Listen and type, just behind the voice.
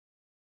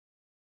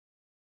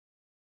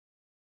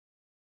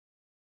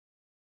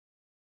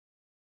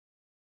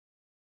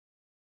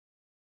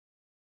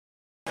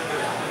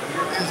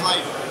was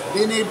like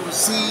being able to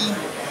see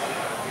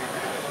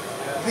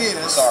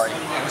this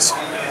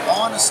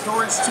on a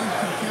storage tube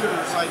computer.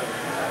 It's like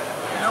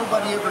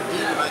nobody ever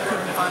did it. I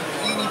couldn't find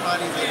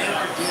anybody that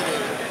ever did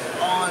it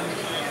on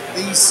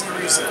these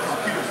series of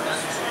computers.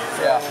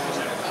 Yeah.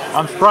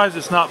 I'm surprised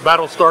it's not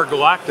Battlestar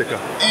Galactica.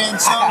 And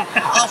so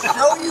I'll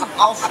show you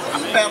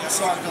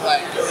Battlestar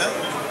Galactica.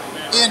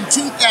 In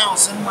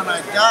 2000, when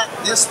I got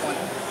this one,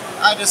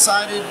 I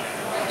decided,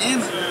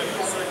 damn it,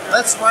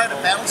 let's write a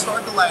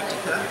Battlestar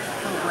Galactica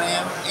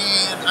program,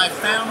 and I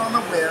found on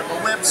the web a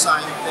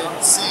website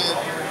that said,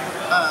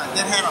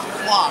 that had a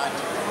plot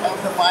of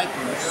the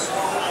Vipers,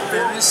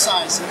 various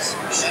sizes,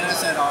 and I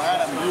said, all right,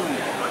 I'm doing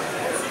it.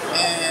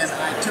 And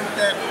I took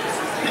that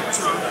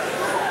picture,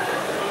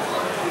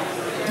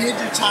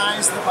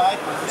 digitized the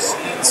Vipers,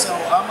 and so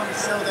I'm going to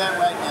show that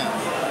right now.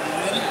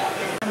 You ready?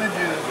 I'm going to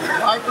do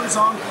Vipers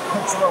on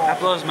Patrol. That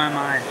blows my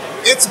mind.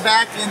 It's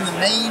back in the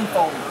main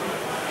folder.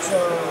 So,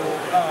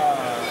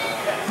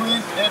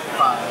 print at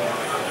file.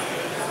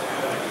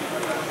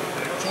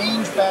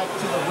 Change back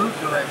to the root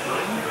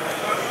directory.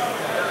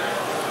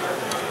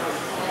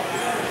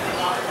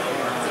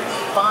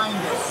 Find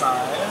at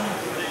file.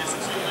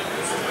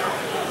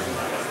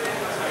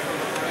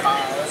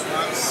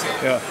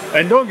 Yeah,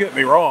 and don't get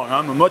me wrong,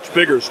 I'm a much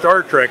bigger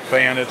Star Trek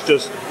fan. It's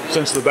just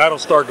since the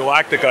Battlestar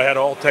Galactica had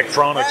all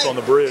Tektronix on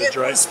the bridge,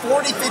 right? It was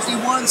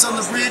 4051s on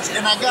the bridge,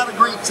 and I got a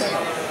great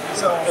tail.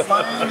 So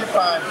find if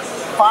I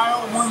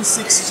file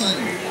 116,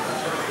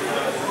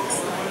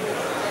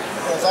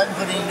 because I can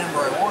put any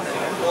number I want in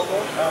there.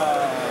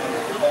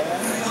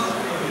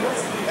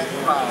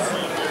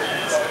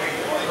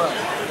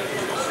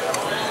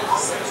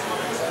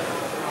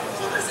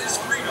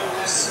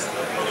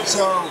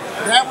 So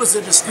that was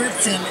the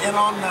description, and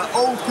on the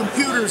old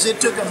computers it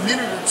took a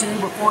minute or two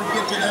before you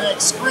get to the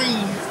next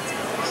screen.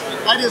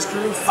 I just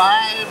drew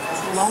 5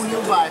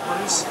 Colonial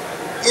Vipers.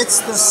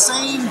 It's the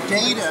same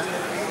data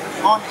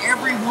on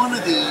every one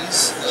of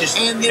these,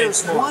 and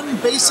there's one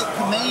basic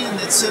command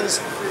that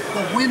says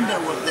the window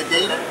of the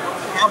data.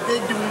 How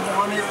big do we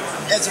want it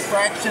as a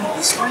fraction of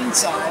the screen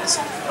size?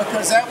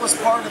 Because that was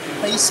part of the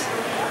basic,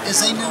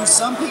 is they knew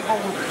some people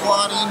were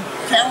plotting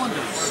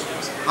calendars.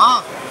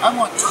 I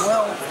want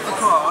 12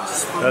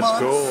 across for months. That's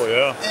cool,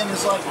 yeah. And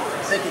it's like,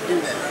 they could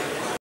do that.